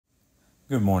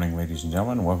Good morning, ladies and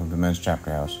gentlemen. Welcome to Men's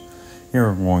Chapter House. Here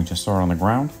we're going to start on the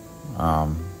ground.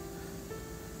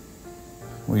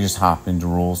 We just hopped into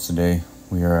rolls today.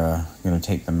 We are going to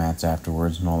tape the mats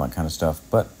afterwards and all that kind of stuff.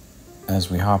 But as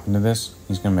we hop into this,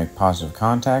 he's going to make positive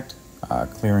contact,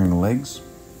 clearing the legs.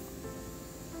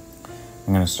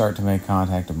 I'm going to start to make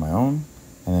contact of my own,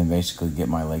 and then basically get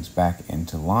my legs back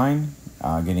into line,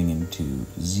 getting into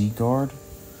Z guard.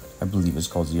 I believe it's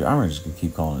called Z. I'm just going to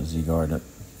keep calling it Z guard.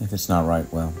 If it's not right,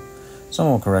 well,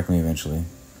 someone will correct me eventually.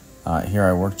 Here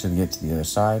I work to get to the other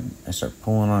side. I start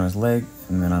pulling on his leg,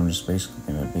 and then I'm just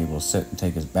basically going to be able to sit and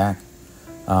take his back.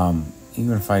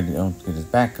 Even if I don't get his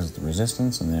back because of the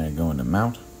resistance, and then I go into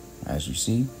mount, as you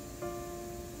see.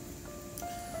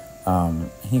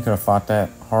 He could have fought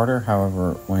that harder.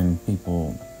 However, when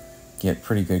people get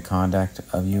pretty good contact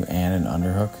of you and an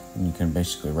underhook, and you can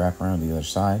basically wrap around the other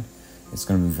side, it's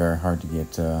going to be very hard to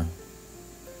get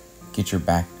your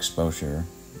back exposure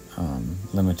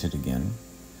limited again.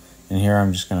 And here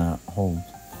I'm just gonna hold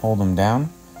them down.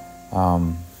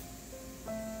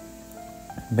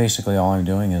 Basically all I'm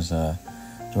doing is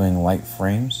doing light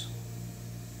frames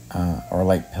or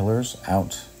light pillars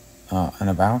out and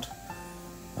about.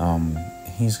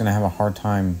 He's gonna have a hard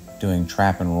time doing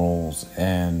trap and rolls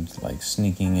and like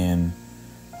sneaking in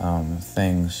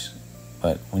things,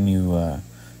 but when you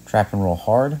trap and roll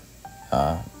hard,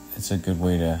 it's a good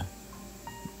way to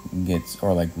get,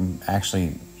 or like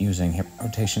actually using hip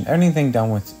rotation. Anything done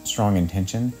with strong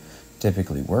intention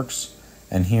typically works.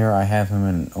 And here I have him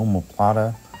in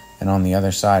Omoplata, and on the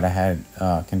other side I had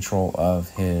control of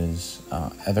his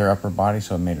other upper body,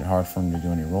 so it made it hard for him to do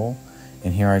any roll.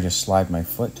 And here I just slide my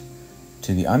foot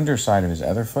to the underside of his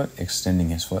other foot, extending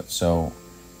his foot, so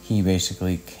he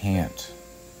basically can't,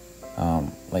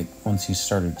 like once he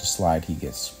started to slide, he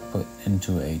gets put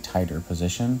into a tighter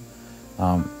position.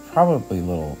 Probably a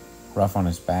little rough on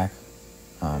his back,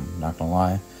 not gonna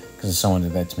lie, because if someone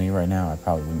did that to me right now, I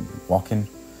probably wouldn't be walking.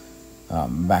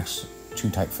 Back's too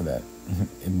tight for that.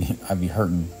 I'd be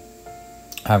hurting.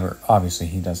 However, obviously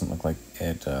he doesn't look like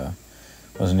it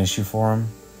was an issue for him.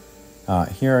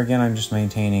 Here again, I'm just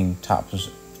maintaining top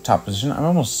position. I'm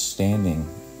almost standing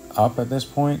up at this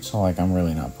point, so like I'm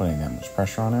really not putting that much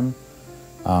pressure on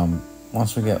him.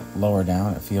 Once we get lower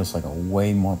down, it feels like a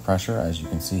way more pressure. As you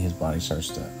can see, his body starts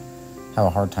to have a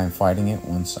hard time fighting it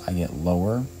once I get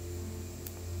lower.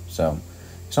 So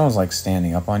if someone's like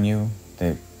standing up on you,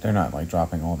 they're not like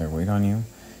dropping all their weight on you.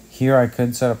 Here I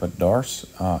could set up a darce,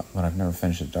 but I've never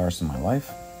finished a darce in my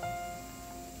life.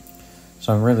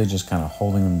 So I'm really just kind of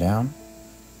holding him down,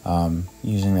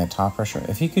 using that top pressure.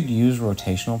 If he could use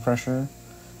rotational pressure,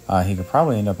 he could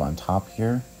probably end up on top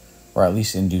here, or at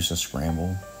least induce a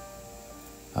scramble.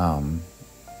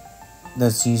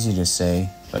 That's easy to say,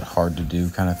 but hard to do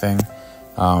kind of thing.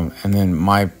 And then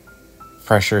my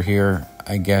pressure here,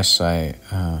 I guess I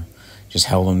just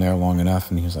held him there long enough,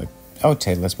 and he was like,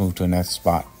 okay, let's move to a next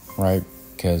spot, right?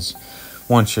 Because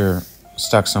once you're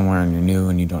stuck somewhere and you're new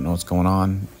and you don't know what's going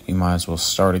on, you might as well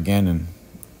start again and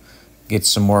get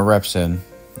some more reps in.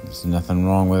 There's nothing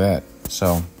wrong with that.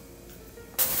 So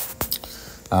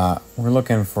we're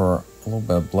looking for a little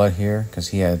bit of blood here because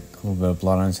he had a little bit of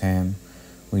blood on his hand.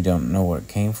 We don't know what it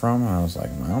came from, and I was like,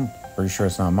 well, I'm pretty sure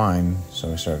it's not mine.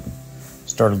 So I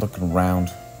started looking around,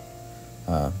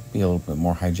 be a little bit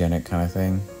more hygienic kind of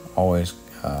thing. Always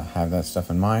have that stuff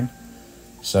in mind.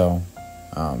 So,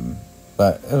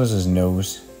 but it was his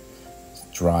nose,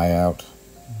 dry out,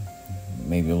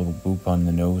 maybe a little boop on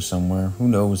the nose somewhere. Who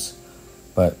knows?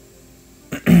 But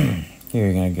here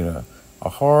you're gonna get a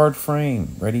hard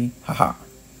frame. Ready? Haha.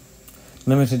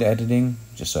 Limited editing,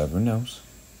 just so everyone knows.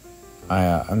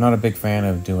 I'm not a big fan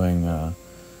of doing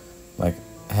like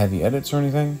heavy edits or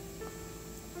anything.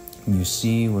 You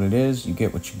see what it is, you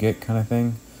get what you get kind of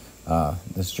thing.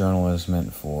 This journal is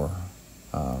meant for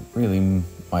really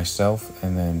myself,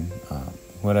 and then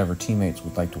whatever teammates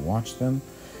would like to watch them.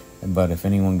 But if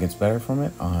anyone gets better from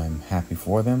it, I'm happy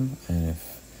for them. And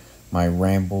if my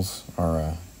rambles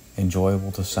are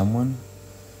enjoyable to someone,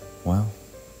 well,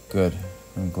 good.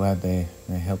 I'm glad they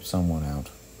helped someone out.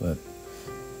 But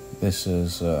this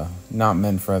is not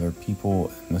meant for other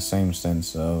people in the same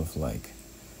sense of like,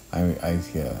 I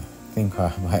think I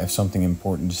have something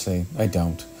important to say. I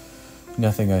don't.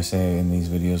 Nothing I say in these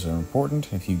videos are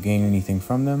important. If you gain anything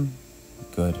from them,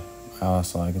 good.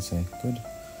 That's all I can say. Good.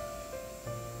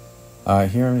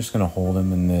 Here I'm just going to hold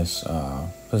him in this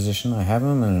position. I have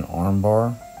him in an arm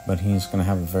bar, but he's going to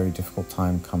have a very difficult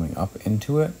time coming up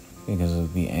into it because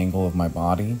of the angle of my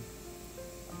body.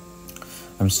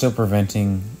 I'm still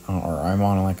preventing, or I'm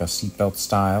on like a seatbelt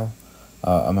style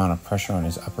amount of pressure on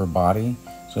his upper body,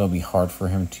 so it'll be hard for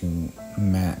him to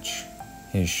match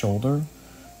his shoulder,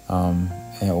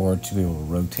 or to be able to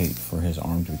rotate for his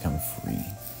arm to become free.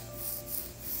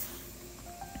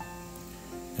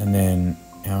 And then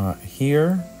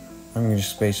here, I'm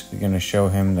just basically going to show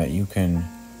him that you can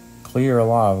clear a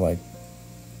lot of like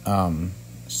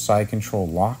side control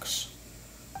locks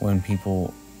when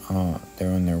people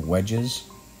they're in their wedges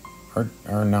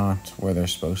are not where they're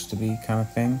supposed to be, kind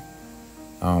of thing.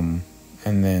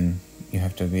 And then you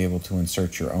have to be able to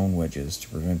insert your own wedges to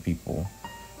prevent people.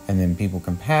 And then people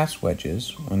can pass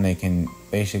wedges when they can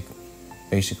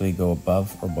basically go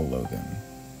above or below them.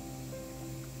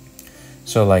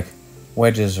 So like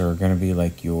wedges are going to be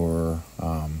like your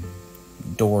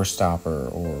door stopper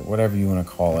or whatever you want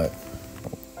to call it.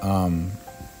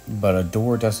 But a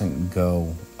door doesn't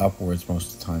go upwards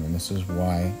most of the time, and this is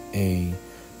why a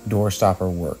door stopper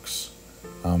works.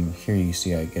 Here you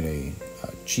see I get a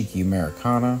cheeky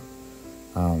Americana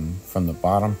from the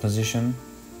bottom position.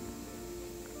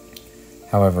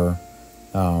 However,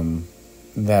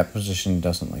 that position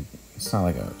it's not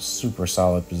like a super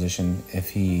solid position.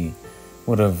 If he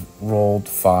would have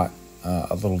fought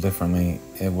a little differently,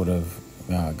 it would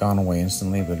have gone away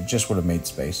instantly, but it just would have made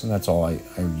space, and that's all I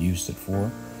used it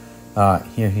for.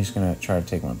 Here he's going to try to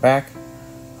take my back.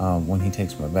 When he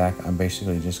takes my back, I'm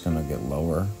basically just going to get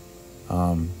lower.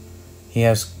 He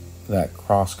has that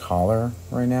cross collar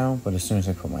right now, but as soon as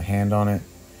I put my hand on it,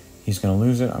 he's going to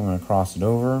lose it. I'm going to cross it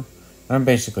over, and I'm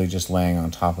basically just laying on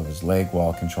top of his leg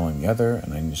while controlling the other,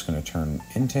 and I'm just going to turn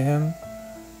into him.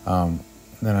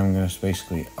 Then I'm going to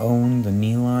basically own the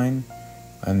knee line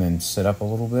and then sit up a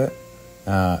little bit,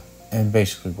 and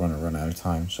basically we're going to run out of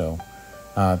time. So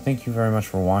thank you very much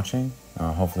for watching.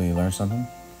 Hopefully you learned something,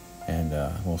 and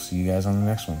we'll see you guys on the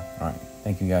next one. All right.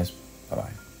 Thank you guys.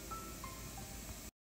 Bye-bye.